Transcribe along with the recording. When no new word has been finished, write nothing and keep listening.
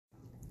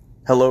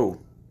Hello,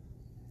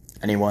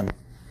 anyone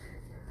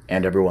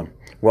and everyone.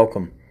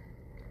 Welcome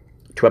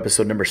to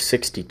episode number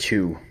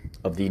 62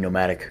 of the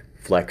Nomadic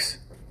Flex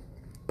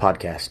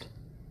podcast.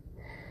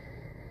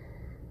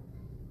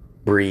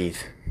 Breathe.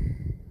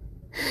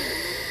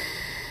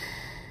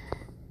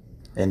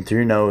 In through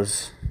your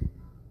nose,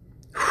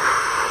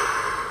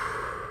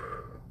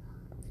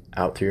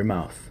 out through your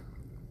mouth.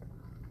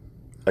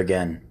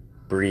 Again,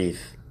 breathe.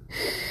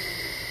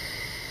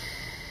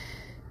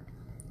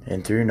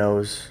 In through your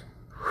nose,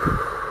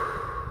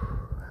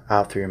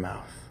 out through your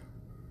mouth.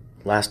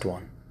 Last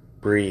one.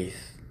 Breathe.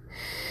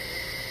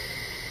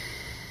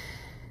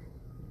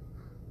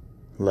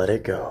 Let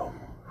it go.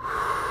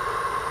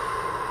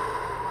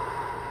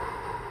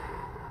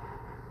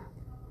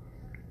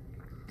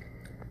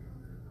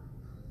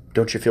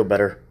 Don't you feel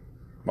better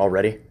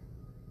already?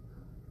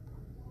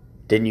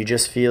 Didn't you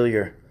just feel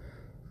your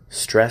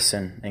stress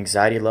and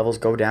anxiety levels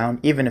go down,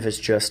 even if it's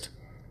just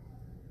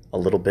a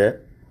little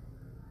bit?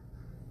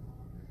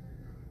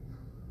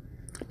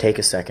 Take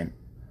a second.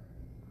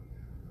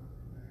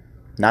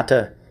 Not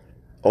to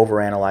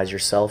overanalyze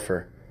yourself,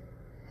 or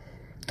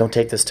don't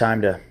take this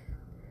time to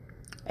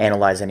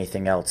analyze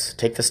anything else.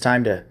 Take this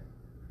time to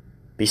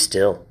be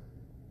still.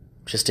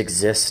 Just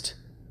exist.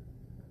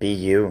 Be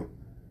you.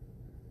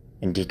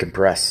 And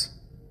decompress.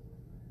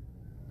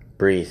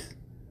 Breathe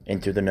in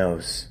through the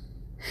nose.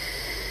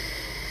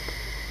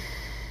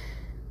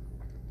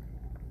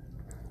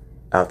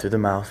 Out through the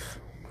mouth.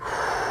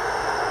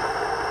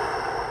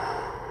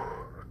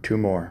 2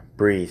 more.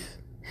 Breathe.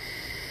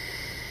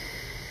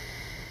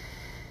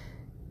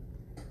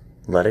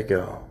 Let it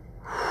go.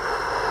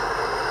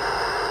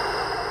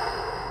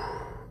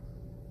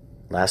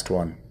 Last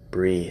one.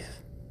 Breathe.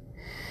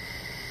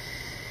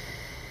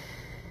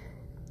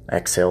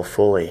 Exhale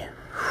fully.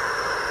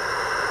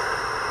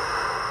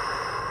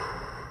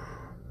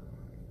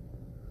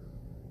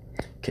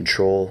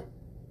 Control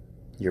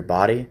your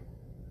body,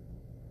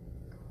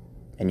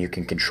 and you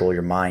can control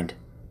your mind.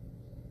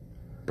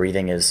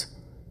 Breathing is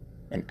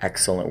an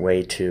excellent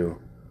way to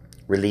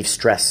relieve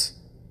stress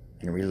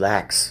and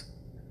relax.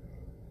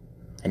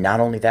 And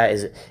not only that,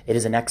 it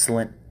is an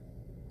excellent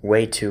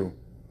way to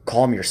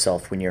calm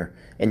yourself when you're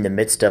in the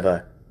midst of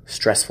a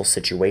stressful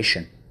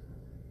situation.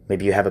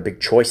 Maybe you have a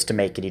big choice to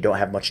make and you don't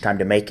have much time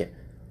to make it.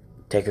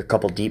 Take a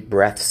couple deep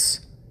breaths,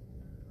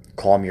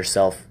 calm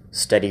yourself,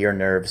 steady your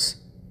nerves,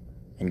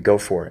 and go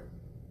for it.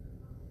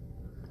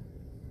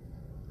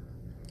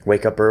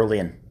 Wake up early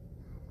and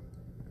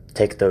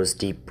take those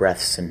deep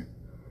breaths and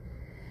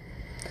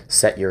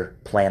set your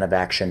plan of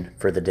action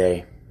for the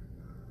day.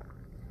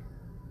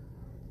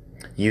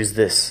 Use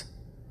this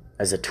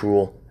as a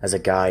tool, as a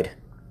guide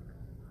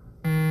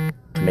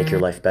to make your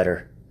life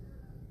better.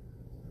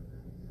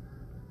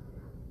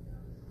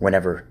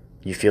 Whenever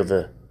you feel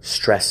the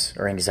stress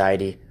or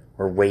anxiety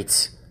or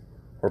weights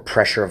or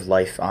pressure of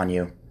life on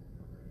you,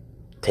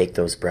 take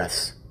those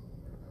breaths.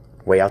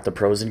 Weigh out the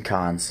pros and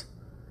cons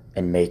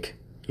and make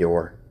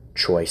your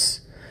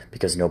choice,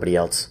 because nobody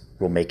else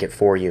will make it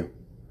for you.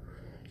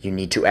 You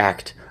need to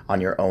act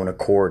on your own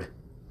accord.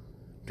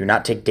 Do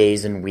not take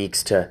days and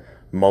weeks to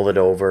mull it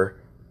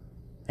over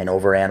and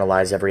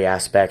overanalyze every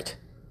aspect.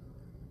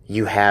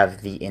 You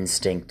have the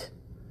instinct.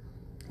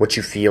 What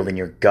you feel in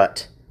your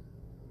gut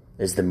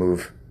is the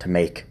move to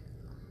make.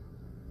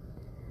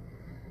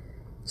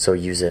 So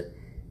use it.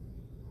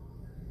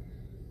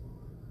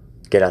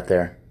 Get out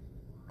there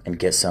and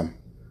get some.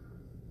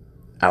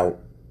 Out.